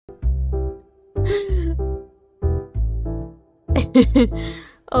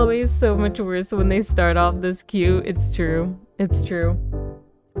Always so much worse when they start off this cute. It's true. It's true.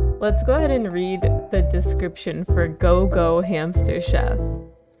 Let's go ahead and read the description for Go Go Hamster Chef.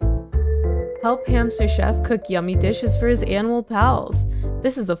 Help Hamster Chef cook yummy dishes for his animal pals.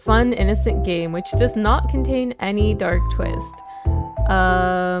 This is a fun, innocent game which does not contain any dark twist.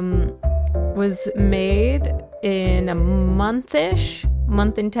 Was made in a month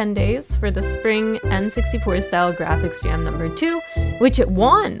and 10 days for the Spring N64 style graphics jam number 2, which it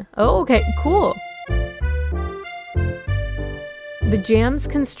won. Oh, okay, cool. The jam's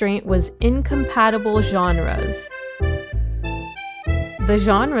constraint was incompatible genres. The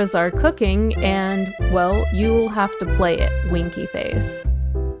genres are cooking and, well, you'll have to play it, winky face.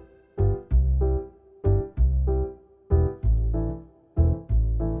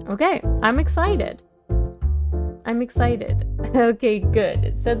 Okay, I'm excited. I'm excited. Okay, good.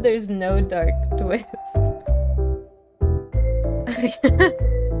 It said there's no dark twist.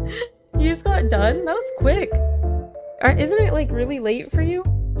 You just got done? That was quick. Isn't it like really late for you?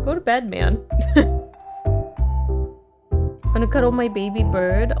 Go to bed, man. Wanna cuddle my baby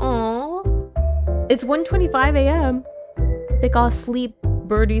bird? Aww. It's 1:25 a.m. They gotta sleep.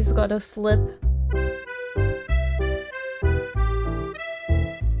 Birdie's gotta slip.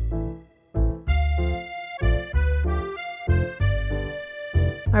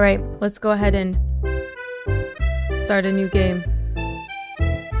 Alright, let's go ahead and start a new game.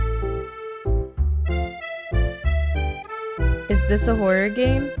 Is this a horror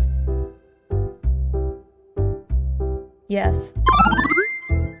game? Yes.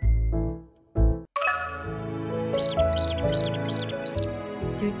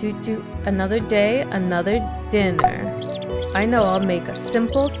 Another day, another dinner. I know I'll make a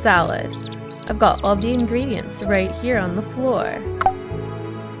simple salad. I've got all the ingredients right here on the floor.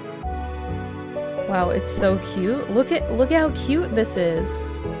 Wow, it's so cute. Look how cute this is.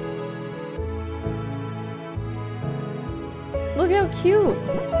 Look how cute.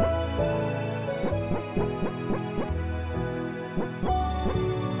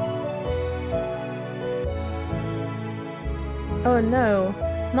 Oh no,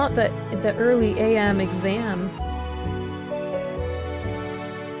 not the early AM exams.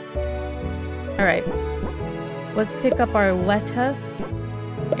 Alright, let's pick up our lettuce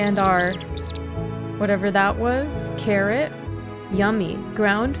and our whatever that was. Carrot. Yummy.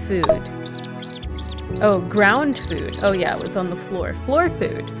 Ground food. Oh, ground food. Oh yeah, it was on the floor. Floor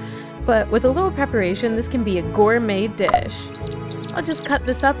food. But with a little preparation, this can be a gourmet dish. I'll just cut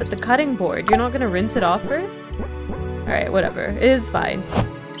this up at the cutting board. You're not gonna rinse it off first? Alright, whatever. It is fine.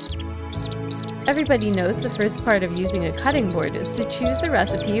 Everybody knows the first part of using a cutting board is to choose a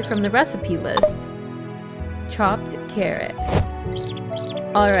recipe from the recipe list. Chopped carrot.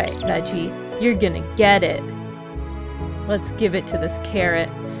 Alright, veggie. You're gonna get it. Let's give it to this carrot.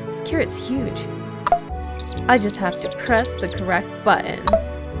 This carrot's huge. I just have to press the correct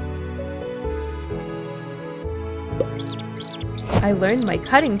buttons. I learned my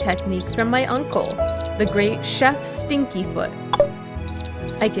cutting technique from my uncle, the great Chef Stinkyfoot.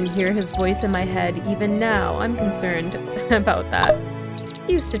 I can hear his voice in my head even now. I'm concerned about that.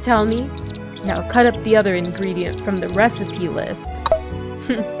 He used to tell me, now cut up the other ingredient from the recipe list.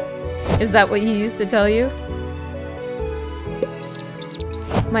 Is that what he used to tell you?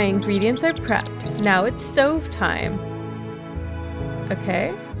 My ingredients are prepped. Now it's stove time.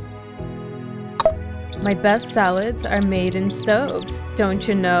 Okay. My best salads are made in stoves, don't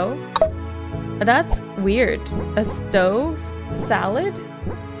you know? That's weird. A stove salad?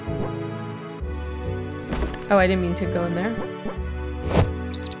 Oh, I didn't mean to go in there.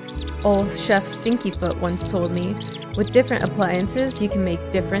 Old Chef Stinkyfoot once told me, with different appliances, you can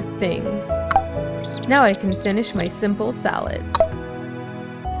make different things. Now I can finish my simple salad.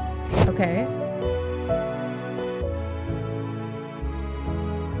 Okay.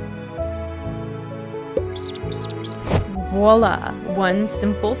 Voila! One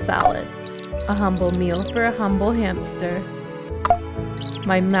simple salad. A humble meal for a humble hamster.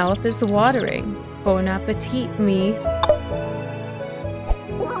 My mouth is watering. Bon appetit, me.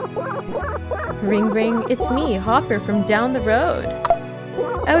 Ring ring, it's me, Hopper from down the road.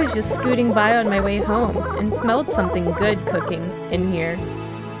 I was just scooting by on my way home and smelled something good cooking in here.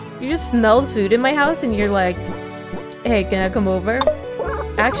 You just smelled food in my house and you're like, hey, can I come over?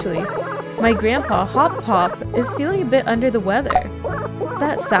 Actually, my grandpa, Hop Pop, is feeling a bit under the weather.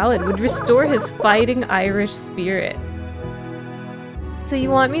 That salad would restore his fighting Irish spirit. So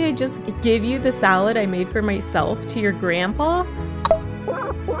you want me to just give you the salad I made for myself to your grandpa?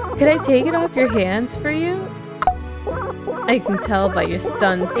 Could I take it off your hands for you? I can tell by your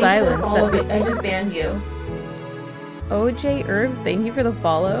stunned silence that I just banned you. OJ Irv, thank you for the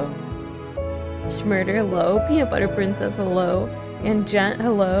follow. Schmurder, hello. Peanut Butter Princess, hello. And Gent,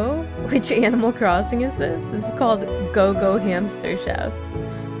 hello. Which Animal Crossing is this? This is called Go Hamster Chef.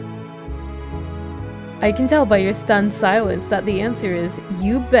 I can tell by your stunned silence that the answer is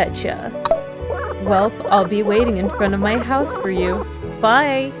you betcha. Welp, I'll be waiting in front of my house for you.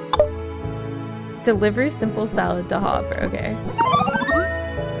 Bye! Deliver simple salad to Hopper. Okay.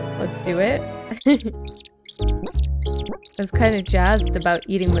 Let's do it. I was kind of jazzed about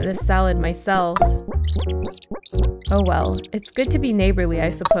eating with a salad myself. Oh well, it's good to be neighborly, I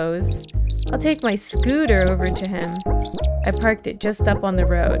suppose. I'll take my scooter over to him. I parked it just up on the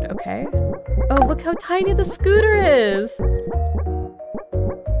road, okay? Oh, look how tiny the scooter is!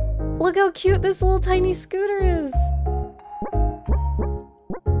 Look how cute this little tiny scooter is!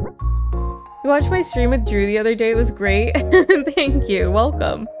 You watched my stream with Drew the other day, it was great. Thank you,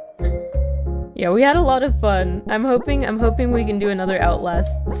 welcome. Yeah, we had a lot of fun. I'm hoping we can do another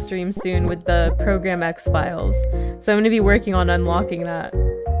Outlast stream soon with the Program X files. So I'm gonna be working on unlocking that.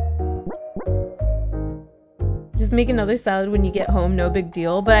 Just make another salad when you get home, no big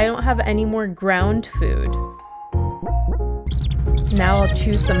deal, but I don't have any more ground food. Now I'll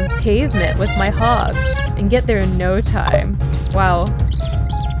chew some pavement with my hog and get there in no time. Wow.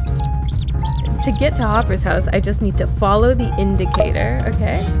 To get to Hopper's house, I just need to follow the indicator,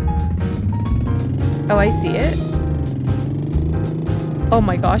 okay? Oh, I see it. Oh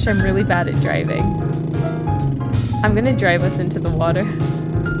my gosh, I'm really bad at driving. I'm gonna drive us into the water.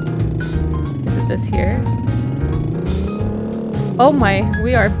 Is it this here? Oh my,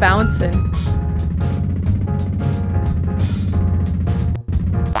 we are bouncing.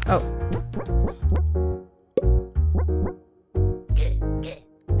 Oh.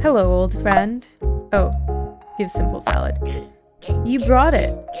 Hello, old friend. Oh, give simple salad. You brought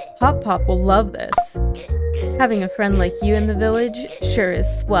it. Hop Pop will love this. Having a friend like you in the village sure is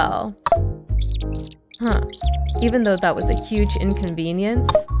swell. Huh. Even though that was a huge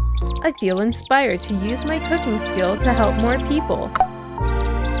inconvenience, I feel inspired to use my cooking skill to help more people.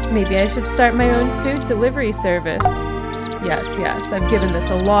 Maybe I should start my own food delivery service. Yes, I've given this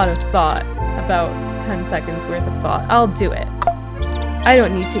a lot of thought. About 10 seconds worth of thought. I'll do it. I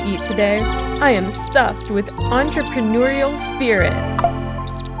don't need to eat today. I am stuffed with entrepreneurial spirit.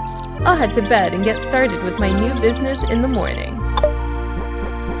 I'll head to bed and get started with my new business in the morning.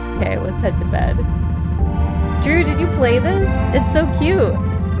 Okay, let's head to bed. Drew, did you play this? It's so cute.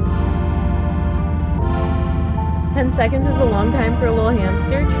 10 seconds is a long time for a little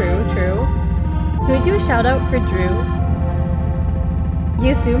hamster. True. Can we do a shout out for Drew? You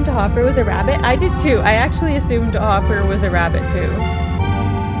assumed Hopper was a rabbit? I did too. I actually assumed Hopper was a rabbit too.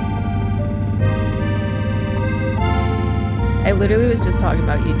 I literally was just talking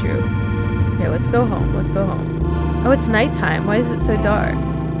about you, Drew. Okay, let's go home. Oh, it's nighttime. Why is it so dark?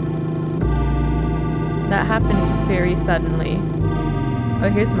 That happened very suddenly. Oh,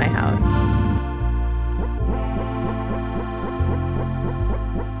 here's my house.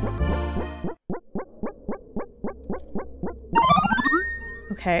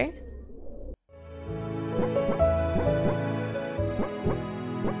 Okay.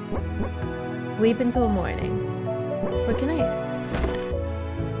 Sleep until morning. What can I...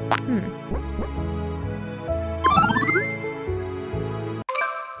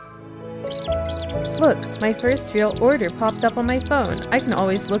 Look, my first real order popped up on my phone. I can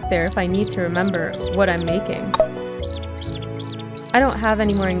always look there if I need to remember what I'm making. I don't have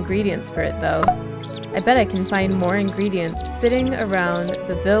any more ingredients for it though. I bet I can find more ingredients sitting around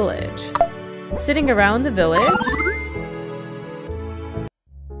the village. Sitting around the village?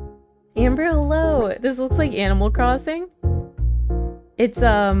 Amber, hello! This looks like Animal Crossing. It's,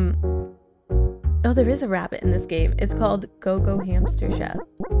 oh, there is a rabbit in this game. It's called Go Hamster Chef.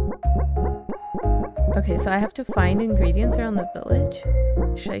 Okay, so I have to find ingredients around the village.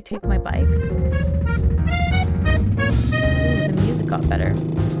 Should I take my bike? Ooh, the music got better.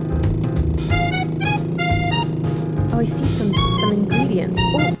 Oh, I see some ingredients.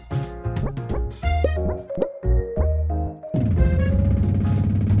 Oh!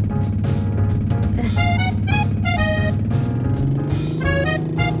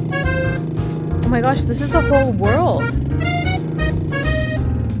 Oh my gosh, this is a whole world!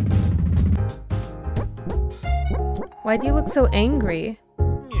 Why do you look so angry?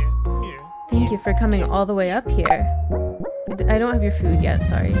 Thank you for coming all the way up here. I don't have your food yet,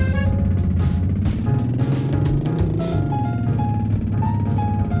 sorry.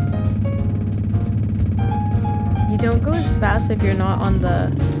 You don't go as fast if you're not on the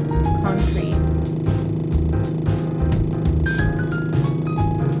concrete.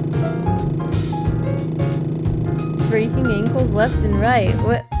 breaking ankles left and right.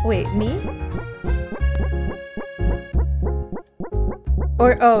 What? Wait, me?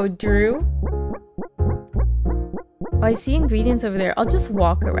 Or, oh, Drew? Oh, I see ingredients over there. I'll just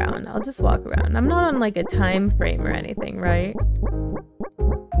walk around. I'm not on, like, a time frame or anything, right?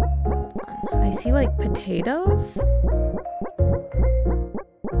 I see, like, potatoes?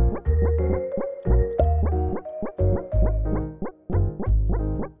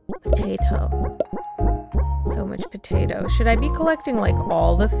 Potato. So much potato. Should I be collecting, like,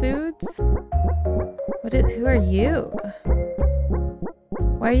 all the foods? Who are you?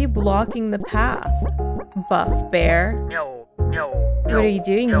 Why are you blocking the path, buff bear? What are you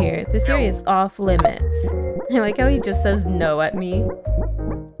doing here? This area is off limits. I like how he just says no at me.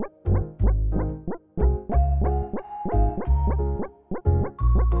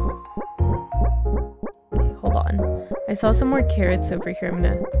 Okay, hold on. I saw some more carrots over here. I'm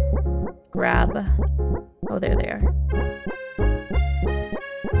gonna grab. Oh, there they are.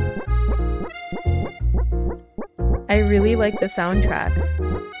 I really like the soundtrack.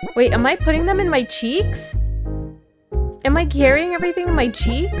 Wait, am I putting them in my cheeks? Am I carrying everything in my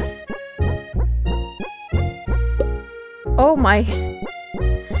cheeks? Oh my.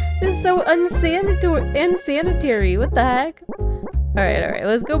 This is so unsanitary. What the heck? Alright,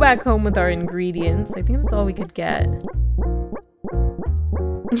 let's go back home with our ingredients. I think that's all we could get.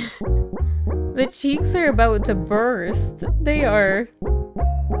 The cheeks are about to burst. They are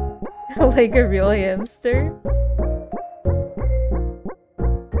like a real hamster.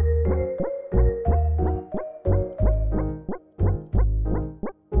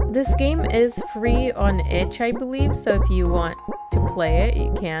 This game is free on itch, I believe, so if you want to play it,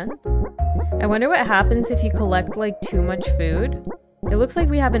 you can. I wonder what happens if you collect, like, too much food. It looks like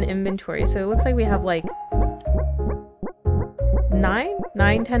we have an inventory, so it looks like we have, like,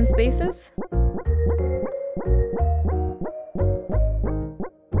 10 spaces?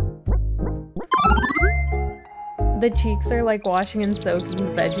 The cheeks are, like, washing and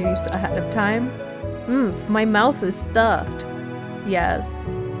soaking veggies ahead of time. My mouth is stuffed. Yes.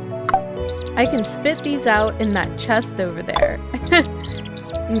 I can spit these out in that chest over there.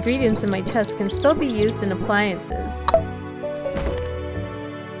 Ingredients in my chest can still be used in appliances.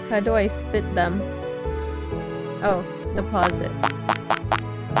 How do I spit them? Oh, deposit.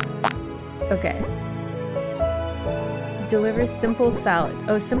 Okay. Deliver simple salad.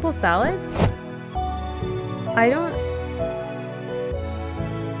 Oh, simple salad? I don't...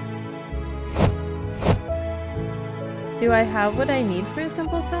 Do I have what I need for a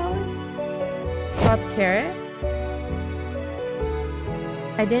simple salad? Swap carrot?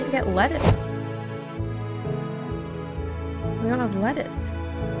 I didn't get lettuce. We don't have lettuce.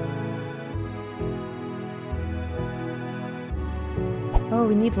 Oh,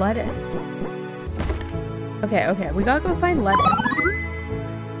 we need lettuce. Okay, we gotta go find lettuce.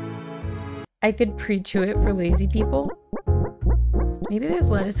 I could pre-chew it for lazy people. Maybe there's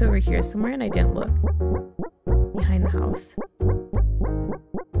lettuce over here somewhere and I didn't look. Behind the house.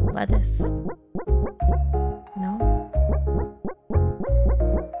 Lettuce. No?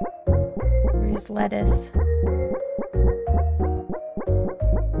 Where's lettuce?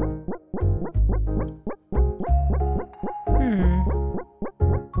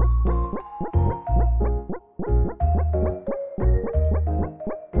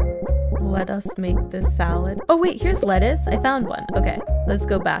 Let us make this salad. Oh wait, here's lettuce. I found one. Okay, let's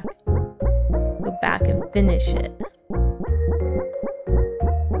go back. Go back and finish it.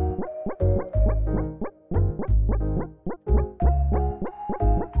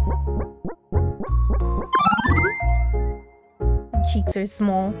 Cheeks are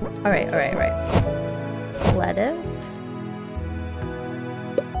small. Alright. Lettuce.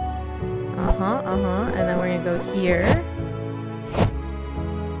 And then we're gonna go here.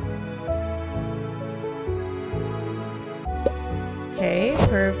 Okay,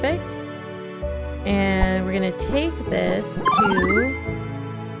 perfect. And we're gonna take this to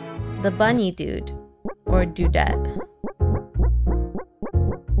the bunny dude, or dudette.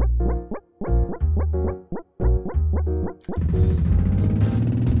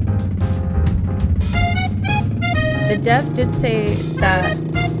 The dev did say that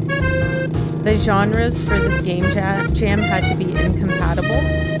the genres for this game jam had to be incompatible,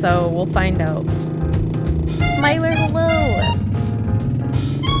 so we'll find out. Myler, hello!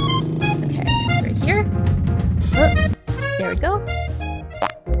 Here? Oh, there we go.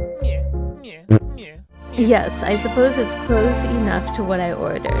 Yes, I suppose it's close enough to what I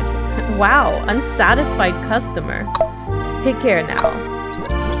ordered. Wow, unsatisfied customer. Take care now.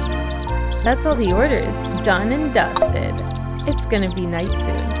 That's all the orders. Done and dusted. It's gonna be night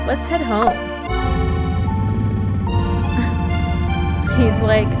soon. Let's head home. He's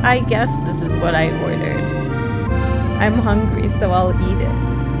like, I guess this is what I ordered. I'm hungry, so I'll eat it.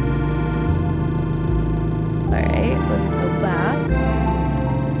 Alright, let's go back.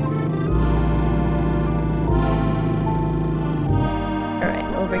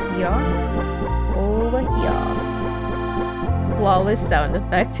 Alright, over here. Over here. Flawless sound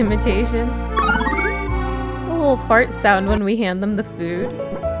effect imitation. A little fart sound when we hand them the food.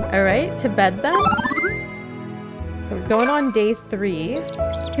 Alright, to bed then. So we're going on day 3.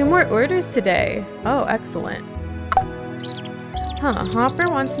 2 more orders today. Oh, excellent. Huh, Hopper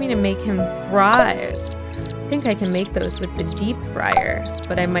wants me to make him fries. I think I can make those with the deep fryer,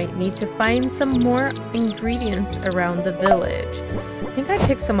 but I might need to find some more ingredients around the village. I think I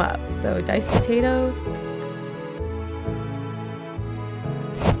picked some up. So diced potato.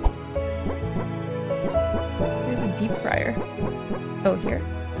 Here's a deep fryer. Oh, here.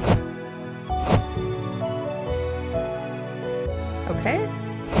 Okay.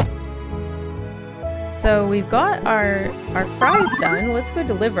 So we've got our fries done. Let's go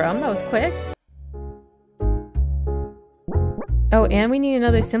deliver them. That was quick. Oh, and we need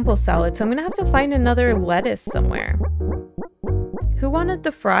another simple salad, so I'm gonna have to find another lettuce somewhere. Who wanted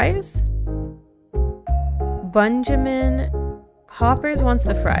the fries? Benjamin. Hoppers wants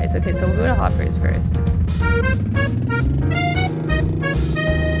the fries. Okay, so we'll go to Hoppers first.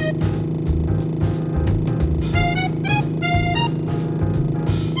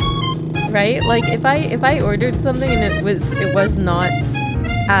 Right? Like if I ordered something and it was not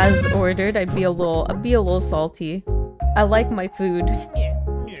as ordered, I'd be a little salty. I like my food.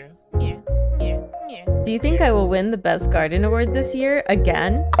 Do you think I will win the Best Garden Award this year?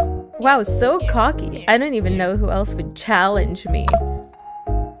 Again? Wow, so cocky. I don't even know who else would challenge me.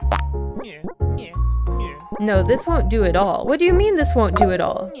 No, this won't do it all. What do you mean this won't do it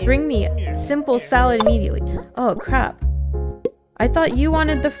all? Bring me simple salad immediately. Oh, crap. I thought you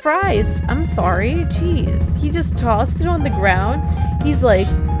wanted the fries. I'm sorry. Jeez. He just tossed it on the ground. He's like,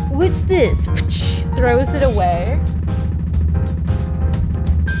 what's this? Throws it away.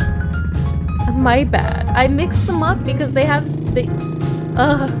 My bad. I mixed them up because they have...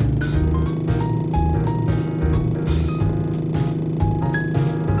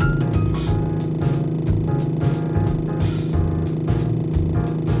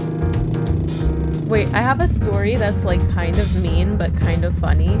 Wait, I have a story that's like kind of mean but kind of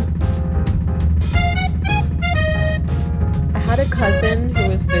funny. I had a cousin who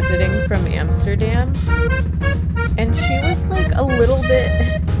was visiting from Amsterdam, and she was like a little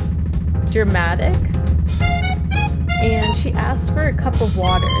bit dramatic, and she asked for a cup of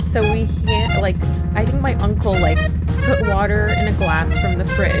water. So we I think my uncle like put water in a glass from the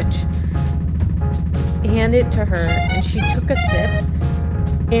fridge, handed it to her, and she took a sip.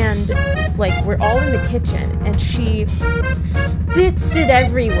 And like we're all in the kitchen and she spits it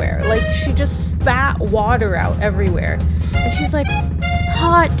everywhere. Like she just spat water out everywhere. And she's like,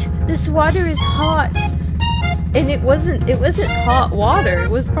 hot, this water is hot. And it wasn't hot water. It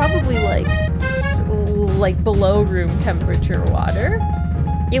was probably like below room temperature water.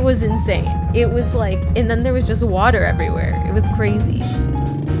 It was insane. It was like, and then there was just water everywhere. It was crazy.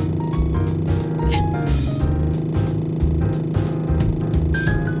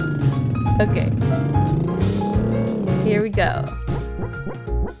 Okay. Here we go.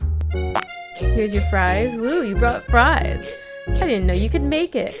 Here's your fries. Woo, you brought fries. I didn't know you could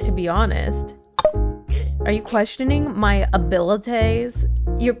make it, to be honest. Are you questioning my abilities?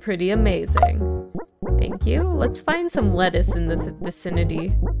 You're pretty amazing. Thank you. Let's find some lettuce in the vicinity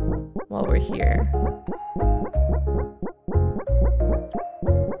while we're here.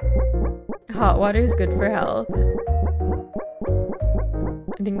 Hot water is good for health.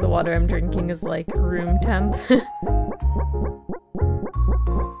 I think the water I'm drinking is like room temp.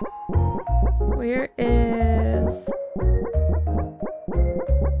 Where is...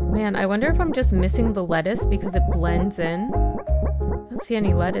 Man, I wonder if I'm just missing the lettuce because it blends in. I don't see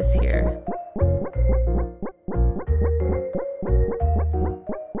any lettuce here.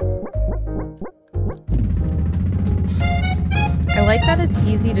 I like that it's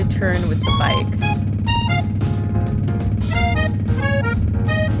easy to turn with the bike.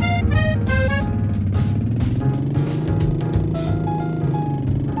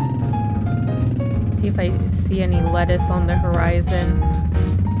 See if I see any lettuce on the horizon.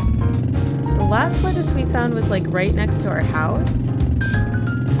 The last lettuce we found was like right next to our house.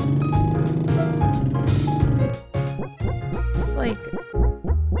 It's like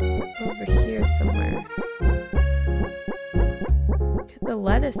over here somewhere. Where could the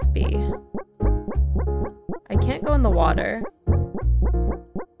lettuce be? I can't go in the water.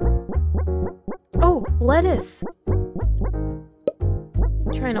 Oh, lettuce!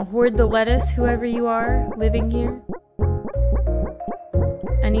 Trying to hoard the lettuce, whoever you are living here.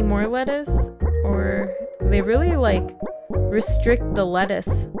 Any more lettuce? Or they really like restrict the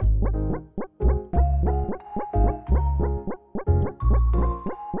lettuce.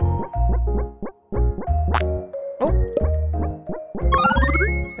 Oh.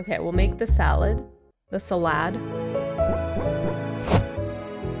 Okay, we'll make the salad. The salad.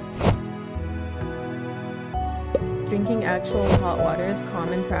 Drinking actual hot water is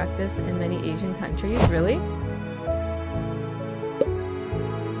common practice in many Asian countries. Really?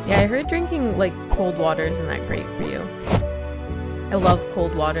 Yeah, I heard drinking, like, cold water isn't that great for you. I love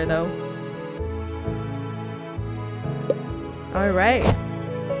cold water, though. Alright.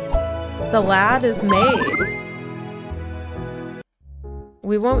 The lad is made.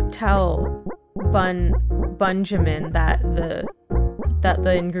 We won't tell Benjamin that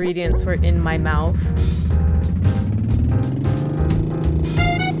the ingredients were in my mouth.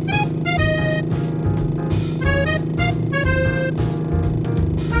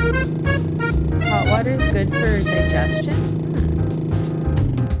 Hot water is good for digestion?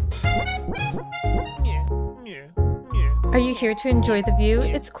 Are you here to enjoy the view?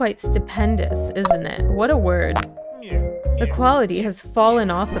 It's quite stupendous, isn't it? What a word. The quality has fallen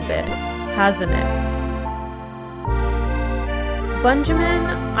off a bit, hasn't it? Benjamin,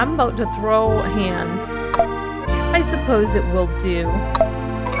 I'm about to throw hands. I suppose it will do.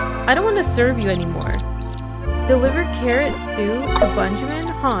 I don't want to serve you anymore. Deliver carrot stew to Benjamin?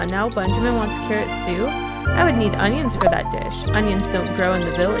 Huh, now Benjamin wants carrot stew? I would need onions for that dish. Onions don't grow in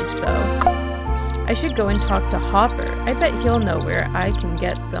the village, though. I should go and talk to Hopper. I bet he'll know where I can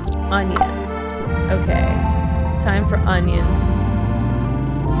get some onions. Okay, time for onions.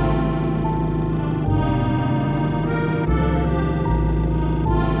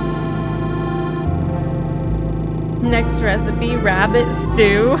 Next recipe, rabbit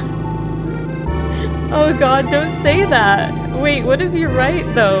stew. Oh god, don't say that! Wait, what if you're right,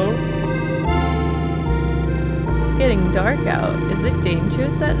 though? It's getting dark out. Is it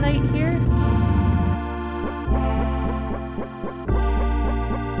dangerous at night here?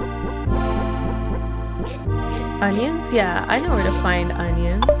 Onions? Yeah, I know where to find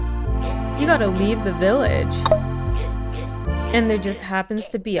onions. You gotta leave the village. And there just happens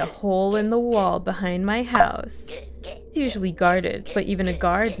to be a hole in the wall behind my house. It's usually guarded, but even a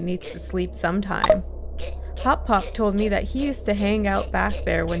guard needs to sleep sometime. Hop Pop told me that he used to hang out back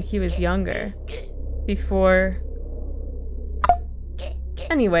there when he was younger. Before...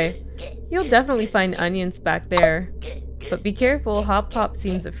 Anyway, you'll definitely find onions back there. But be careful, Hop Pop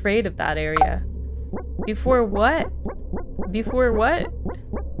seems afraid of that area. Before what? Before what?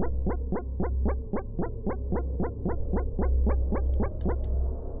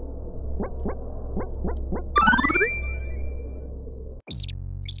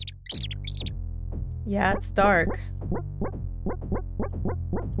 Yeah, it's dark.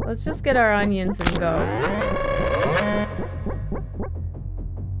 Let's just get our onions and go.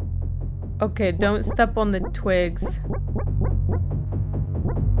 Okay, don't step on the twigs.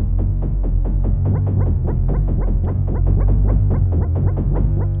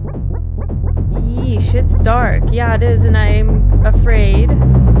 Yeesh, it's dark. Yeah, it is, and I'm afraid.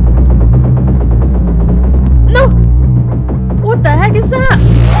 No! What the heck is that?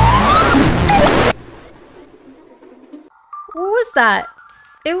 What was that?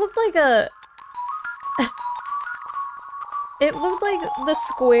 It looked like a... It looked like the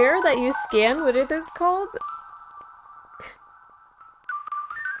square that you scan. What are those called?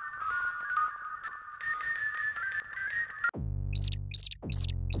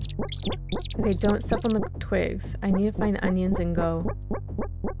 Okay, don't step on the twigs. I need to find onions and go.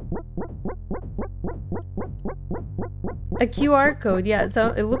 A QR code, yeah, so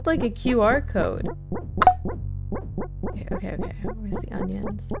it looked like a QR code. Okay. Where's the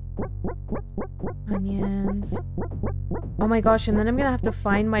onions? Onions. Oh my gosh, and then I'm gonna have to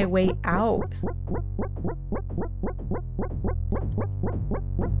find my way out.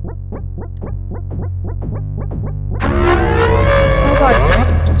 Oh god.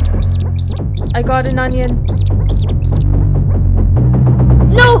 I got an onion.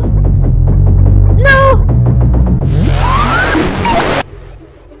 No! No!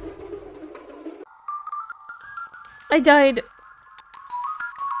 I died.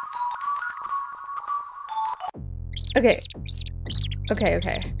 Okay.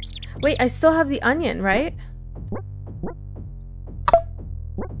 Wait, I still have the onion, right?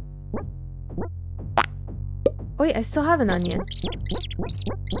 Wait, I still have an onion.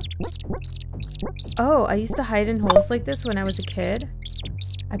 Oh, I used to hide in holes like this when I was a kid.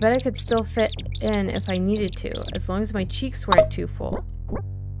 I bet I could still fit in if I needed to, as long as my cheeks weren't too full.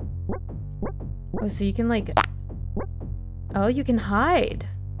 Oh, so you can like... Oh, you can hide.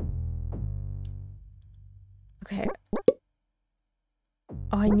 Okay.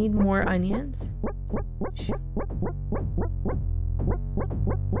 Oh, I need more onions. Shit.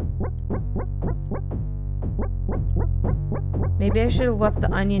 Maybe I should have left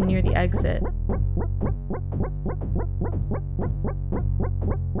the onion near the exit.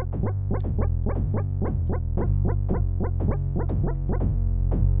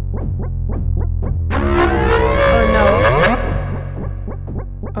 Oh no.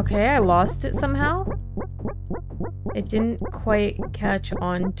 Okay, I lost it somehow. It didn't quite catch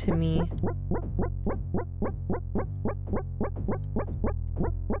on to me.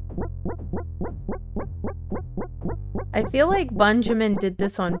 I feel like Benjamin did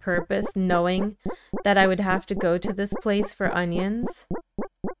this on purpose, knowing that I would have to go to this place for onions.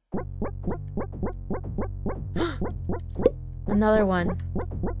 Another one.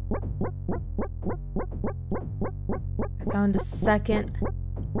 I found a second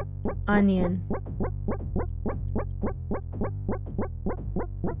onion.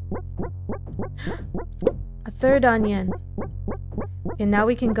 A third onion. Okay, now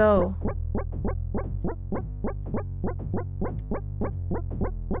we can go.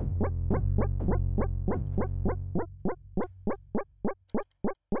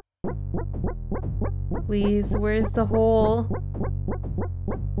 Please, where's the hole?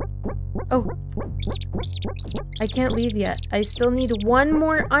 Oh. I can't leave yet. I still need one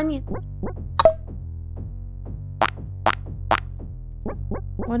more onion.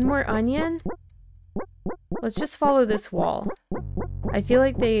 One more onion? Let's just follow this wall. I feel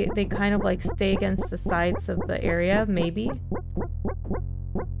like they kind of like stay against the sides of the area, maybe.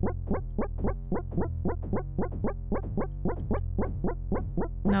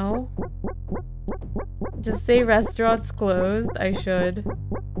 No? Just say restaurants closed. I should.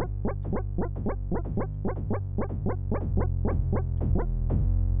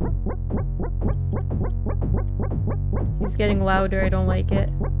 He's getting louder. I don't like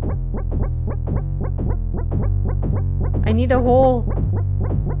it. I need a hole.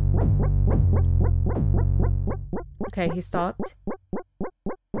 Okay, he stopped.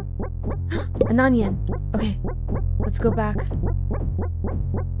 An onion. Okay, let's go back.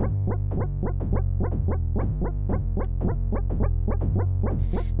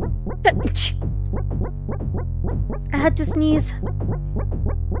 I had to sneeze.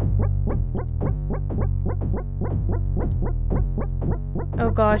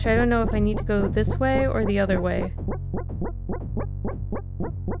 Oh gosh, I don't know if I need to go this way or the other way.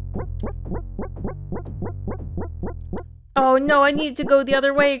 Oh no, I need to go the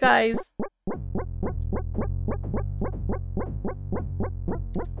other way, guys.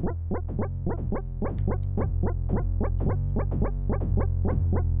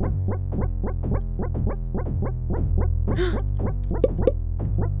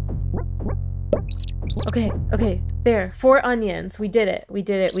 Okay, there. 4 onions. We did it. We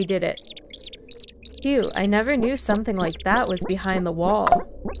did it. We did it. Phew, I never knew something like that was behind the wall.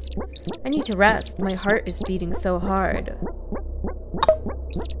 I need to rest. My heart is beating so hard.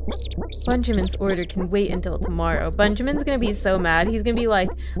 Benjamin's order can wait until tomorrow. Benjamin's gonna be so mad. He's gonna be like,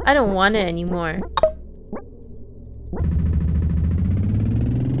 I don't want it anymore.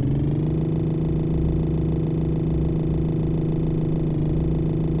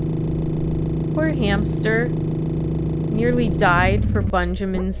 Poor Hamster. Nearly died for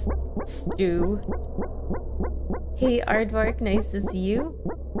Benjamin's stew. Hey, Aardvark, nice to see you.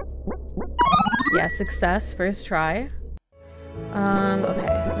 Yeah, success, first try.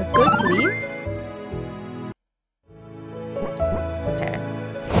 Okay, let's go to sleep. Okay,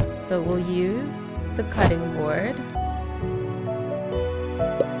 so we'll use the cutting board.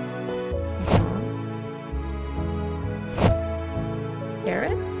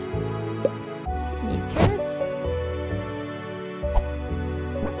 Carrots? Need carrots?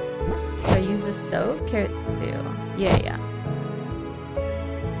 Do I use the stove? Carrots do. Yeah.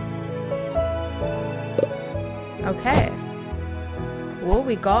 Okay. Cool,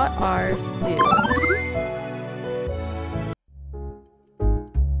 we got our stew.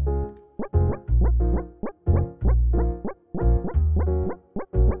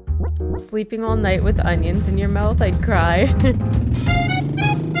 Sleeping all night with onions in your mouth, I'd cry.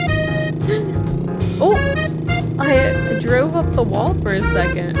 Oh! I drove up the wall for a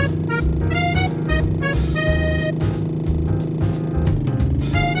second.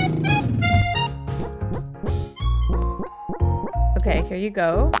 Okay, here you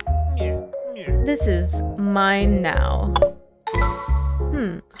go. This is mine now.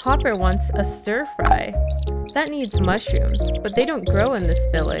 Hopper wants a stir-fry. That needs mushrooms, but they don't grow in this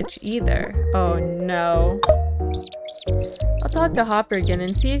village either. Oh no. I'll talk to Hopper again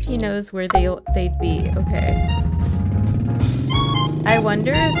and see if he knows where they'd be. Okay. I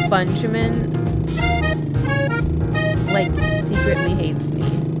wonder if Benjamin, like, secretly hates me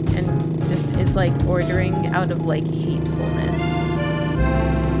and just is, like, ordering out of, like, hatefulness.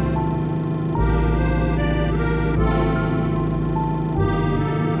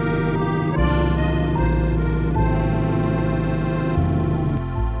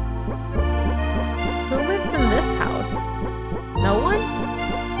 Who lives in this house? No one?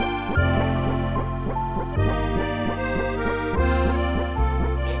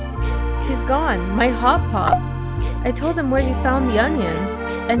 He's gone. My Hop Pop. I told him where you found the onions,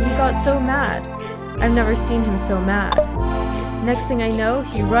 and he got so mad. I've never seen him so mad. Next thing I know,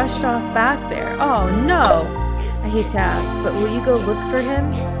 he rushed off back there. Oh no! I hate to ask, but will you go look for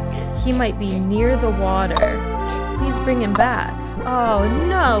him? He might be near the water. Please bring him back. Oh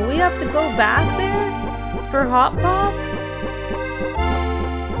no, we have to go back there? For Hop Pop?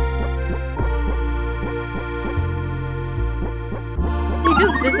 He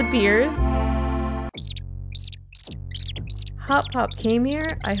just disappears. Hop Pop came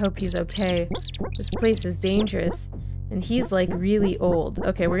here. I hope he's okay. This place is dangerous. And he's like really old.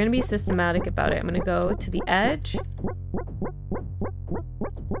 Okay, we're gonna be systematic about it. I'm gonna go to the edge.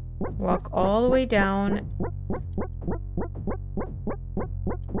 Walk all the way down.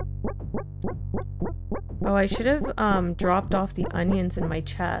 Oh, I should have dropped off the onions in my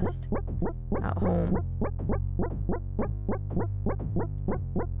chest at home.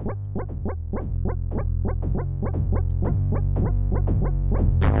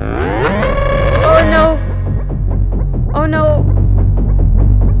 Oh no! Oh no!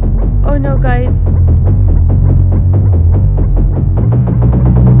 Oh no, guys.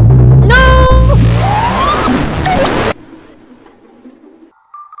 No!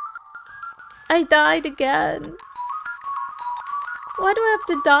 I died again. Why do I have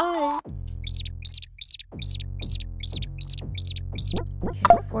to die? Okay,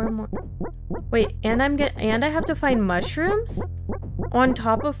 4 more. Wait, and I have to find mushrooms? On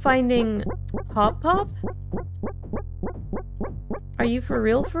top of finding Hop Pop? Are you for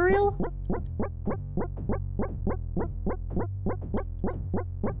real, for real?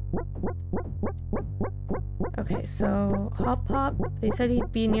 Okay, so Hop Pop, they said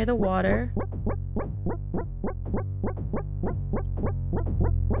he'd be near the water.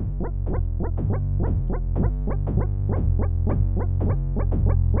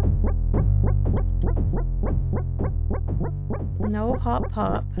 No Hop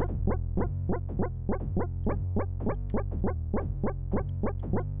Pop.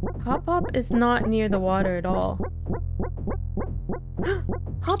 Hop Pop is not near the water at all.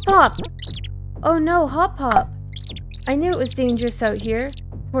 Hop Pop! Oh no, Hop Pop! I knew it was dangerous out here.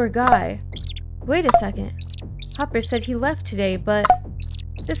 Poor guy. Wait a second. Hopper said he left today, but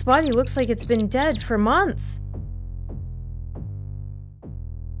this body looks like it's been dead for months.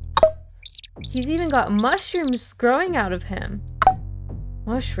 He's even got mushrooms growing out of him.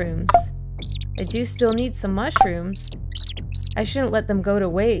 Mushrooms. I do still need some mushrooms. I shouldn't let them go to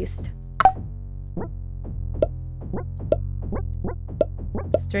waste.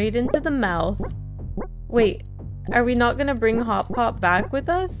 Straight into the mouth. Wait, are we not gonna bring Hop Pop back with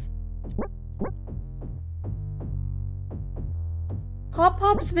us? Hop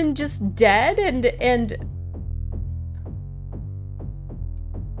Pop's been just dead and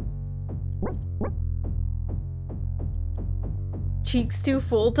cheeks too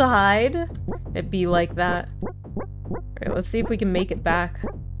full to hide? It'd be like that. Alright, let's see if we can make it back.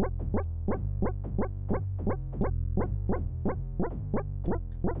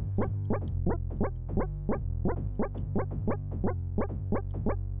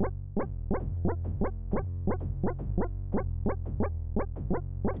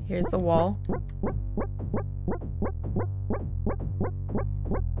 Here's the wall.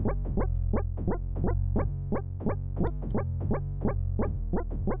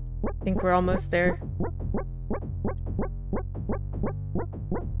 I think we're almost there.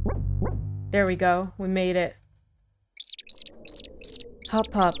 There we go. We made it.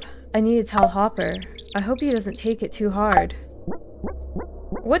 Hop Pop, I need to tell Hopper. I hope he doesn't take it too hard.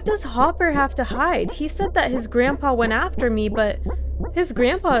 What does Hopper have to hide? He said that his grandpa went after me, but his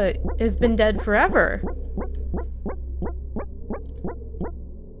grandpa has been dead forever.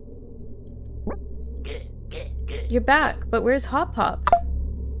 You're back, but where's Hop Pop?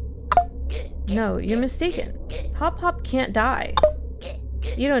 No, you're mistaken. Hop Pop can't die.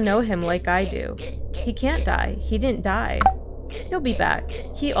 You don't know him like I do. He can't die. He didn't die. He'll be back.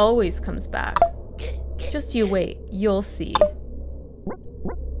 He always comes back. Just you wait. You'll see.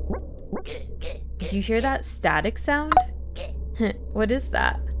 Do you hear that static sound? What is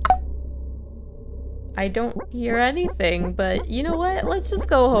that? I don't hear anything, but you know what? Let's just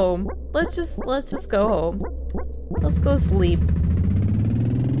go home. Let's just go home. Let's go sleep.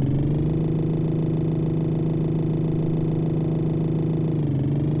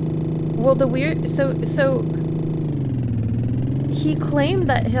 Well, the weird... So... He claimed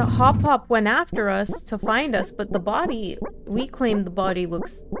that Hop Pop went after us to find us, but the body... We claim the body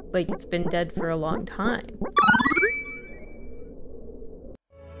looks like it's been dead for a long time.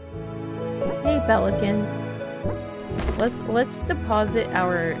 Hey, Pelican. Let's deposit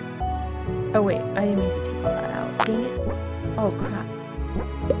our... Oh wait, I didn't mean to take all that out. Dang it. Oh crap.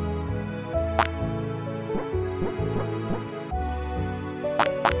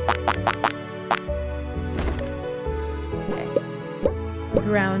 Okay.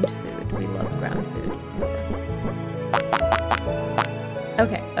 Ground food. We love ground food.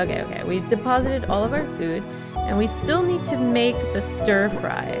 Okay. We've deposited all of our food, and we still need to make the stir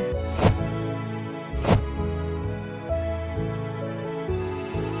fry.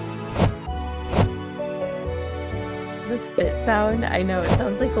 The spit sound, I know, it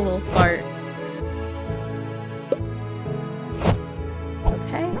sounds like a little fart.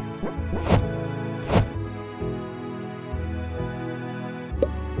 Okay.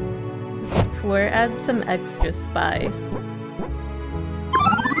 Floor adds some extra spice.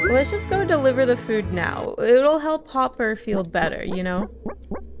 Let's just go deliver the food now. It'll help Hopper feel better, you know?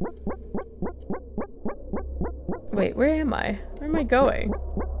 Wait, where am I? Where am I going?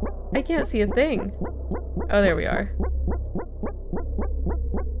 I can't see a thing. Oh, there we are.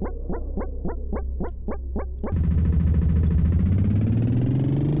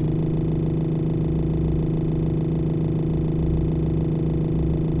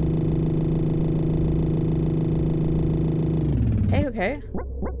 Okay.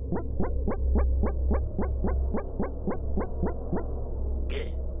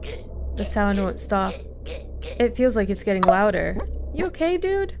 The sound won't stop. It feels like it's getting louder. You okay,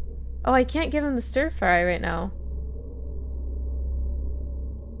 dude? Oh, I can't give him the stir fry right now.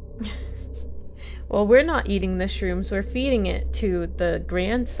 Well, we're not eating the shrooms. We're feeding it to the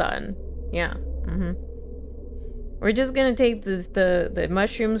grandson. Yeah. We're just gonna take the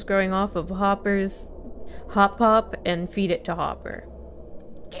mushrooms growing off of Hopper's Hop Pop and feed it to Hopper.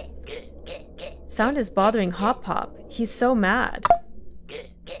 Sound is bothering Hop Pop. He's so mad.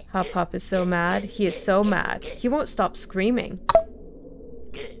 Hop Pop is so mad. He is so mad. He won't stop screaming.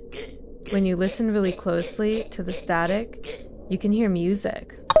 When you listen really closely to the static, you can hear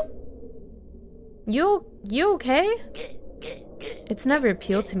music. You okay? It's never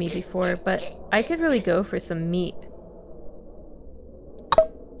appealed to me before, but I could really go for some meat.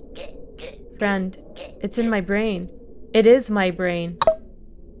 Friend, it's in my brain. It is my brain.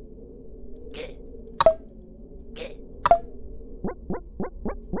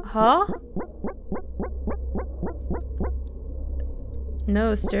 Huh?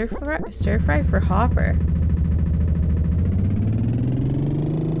 No, stir fry for Hopper.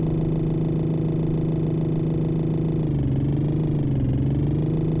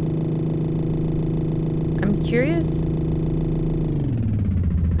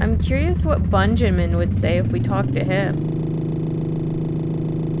 I'm curious what Benjamin would say if we talked to him.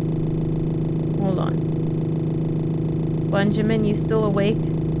 Hold on. Benjamin, you still awake?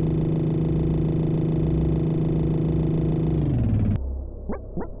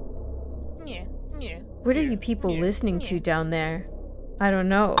 What are you people listening to down there? I don't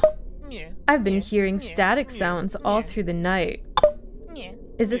know. I've been hearing static sounds all through the night.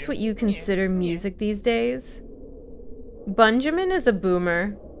 Is this what you consider music these days? Benjamin is a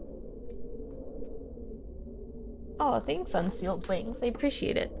boomer. Oh, thanks, Unsealed Wings. I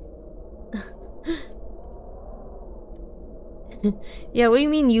appreciate it. Yeah, what do you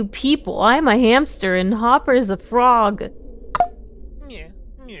mean, you people? I'm a hamster and Hopper's a frog.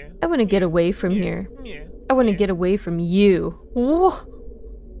 I want to get away from here. I want to get away from you. Whoa.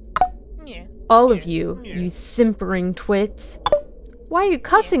 All of you, you simpering twits. Why are you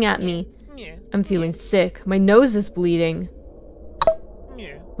cussing at me? I'm feeling sick. My nose is bleeding.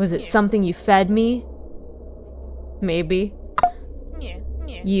 Was it something you fed me? Maybe.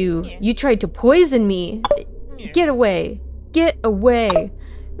 You tried to poison me. Get away. Get away.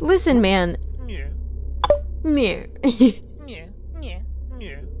 Listen, man.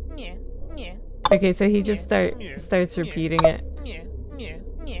 Okay, so he just starts repeating it.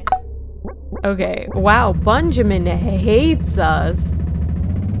 Okay, wow, Benjamin hates us.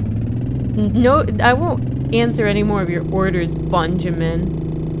 No, I won't. answer any more of your orders, Benjamin.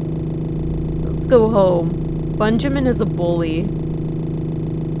 Let's go home. Benjamin is a bully.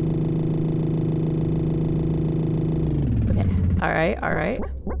 Okay, alright, alright.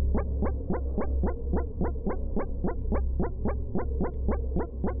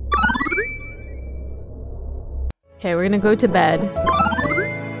 Okay, we're gonna go to bed.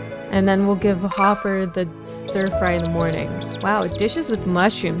 And then we'll give Hopper the stir fry in the morning. Wow, dishes with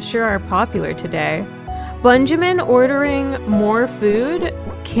mushrooms sure are popular today. Benjamin ordering more food?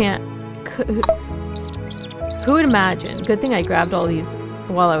 Can't... Who would imagine? Good thing I grabbed all these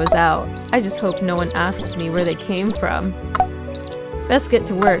while I was out. I just hope no one asks me where they came from. Best get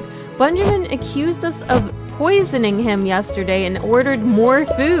to work. Benjamin accused us of poisoning him yesterday and ordered more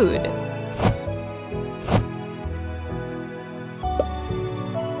food.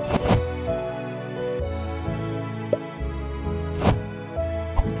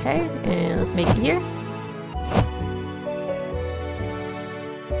 Okay, and let's make it here.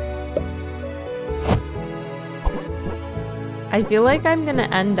 I feel like I'm gonna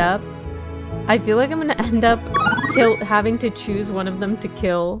end up having to choose one of them to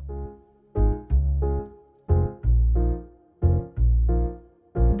kill.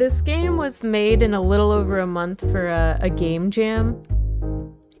 This game was made in a little over a month for a game jam.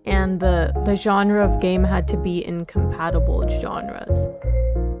 And the genre of game had to be incompatible genres.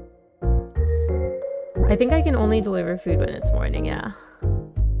 I think I can only deliver food when it's morning, yeah.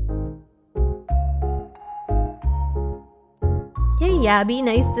 Hey Yabby,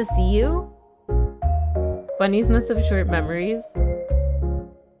 nice to see you. Bunnies must have short memories.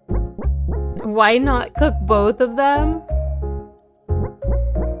 Why not cook both of them?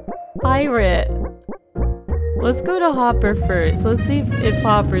 Pirate. Let's go to Hopper first. Let's see if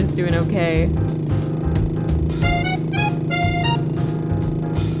Hopper's doing okay.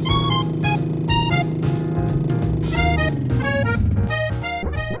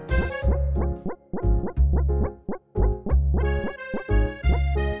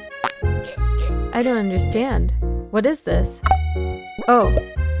 I don't understand. What is this? Oh.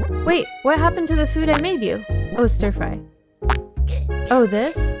 Wait, what happened to the food I made you? Oh, stir fry. Oh,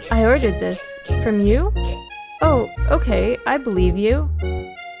 this? I ordered this. From you? Oh, okay, I believe you.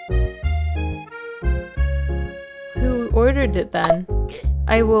 Who ordered it then?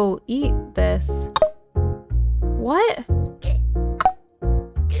 I will eat this. What?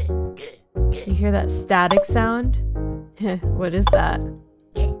 Do you hear that static sound? What is that?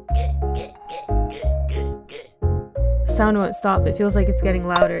 The sound won't stop. It feels like it's getting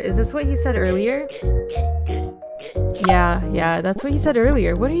louder. Is this what he said earlier? Yeah, that's what he said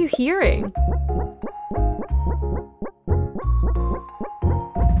earlier. What are you hearing?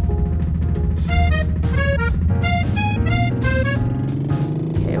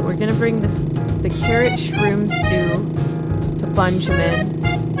 Okay, we're gonna bring the carrot shroom stew to Benjamin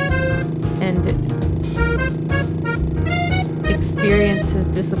and experience his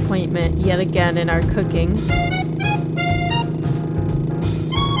disappointment yet again in our cooking.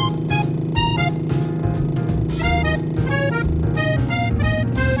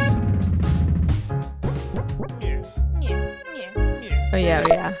 Oh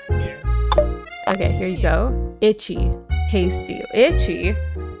yeah. Okay, here you go. Itchy. Tasty. Itchy?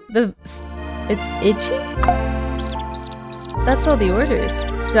 It's itchy? That's all the orders.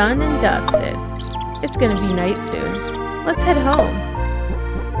 Done and dusted. It's gonna be night soon. Let's head home.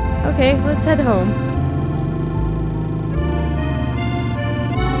 Okay, let's head home.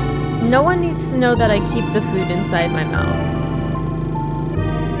 No one needs to know that I keep the food inside my mouth.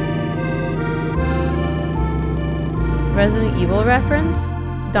 Resident Evil reference?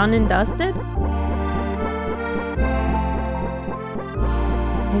 Done and dusted?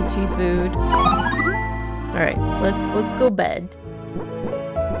 Itchy food. Alright, let's go bed.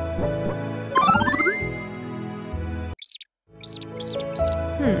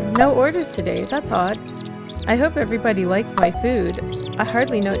 No orders today. That's odd. I hope everybody liked my food. I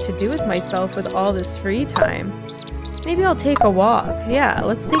hardly know what to do with myself with all this free time. Maybe I'll take a walk. Yeah,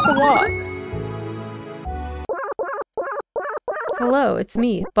 let's take a walk. Hello, it's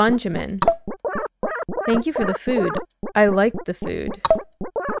me, Benjamin. Thank you for the food. I liked the food.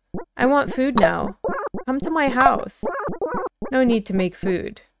 I want food now. Come to my house. No need to make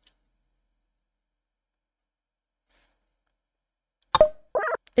food.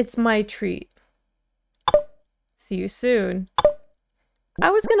 It's my treat. See you soon.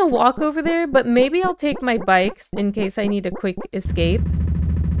 I was gonna walk over there, but maybe I'll take my bike in case I need a quick escape.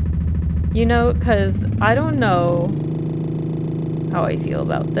 You know, 'cause I don't know how I feel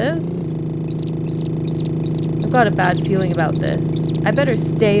about this. I've got a bad feeling about this. I better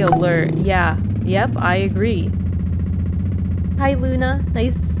stay alert. Yeah, Yep, I agree. Hi, Luna.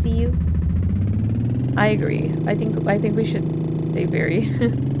 Nice to see you. I agree. I think we should stay very,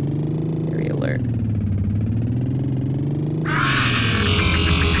 very alert.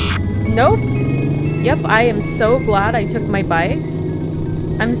 Nope. Yep, I am so glad I took my bike.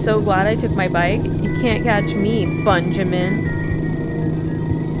 I'm so glad I took my bike. You can't catch me, Benjamin.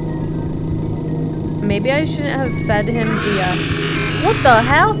 Maybe I shouldn't have fed him the, What the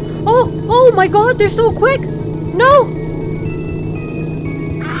hell? Oh my god, they're so quick! No!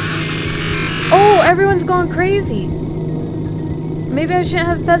 Oh, everyone's gone crazy. Maybe I shouldn't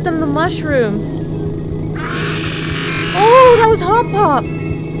have fed them the mushrooms. Oh, that was Hot Pop!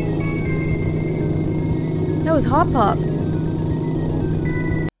 That was Hot Pop.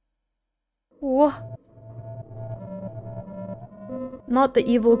 Whoa. Not the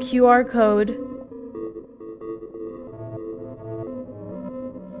evil QR code.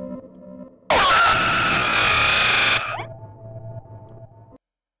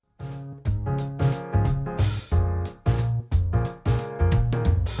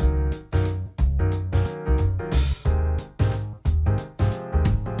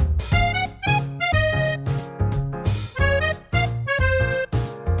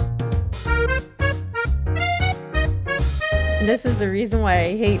 This is the reason why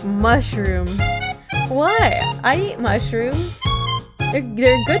I hate mushrooms. What? I eat mushrooms. They're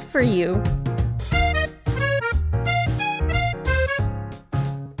good for you.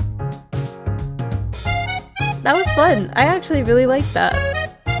 That was fun. I actually really liked that.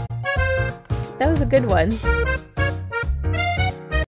 That was a good one.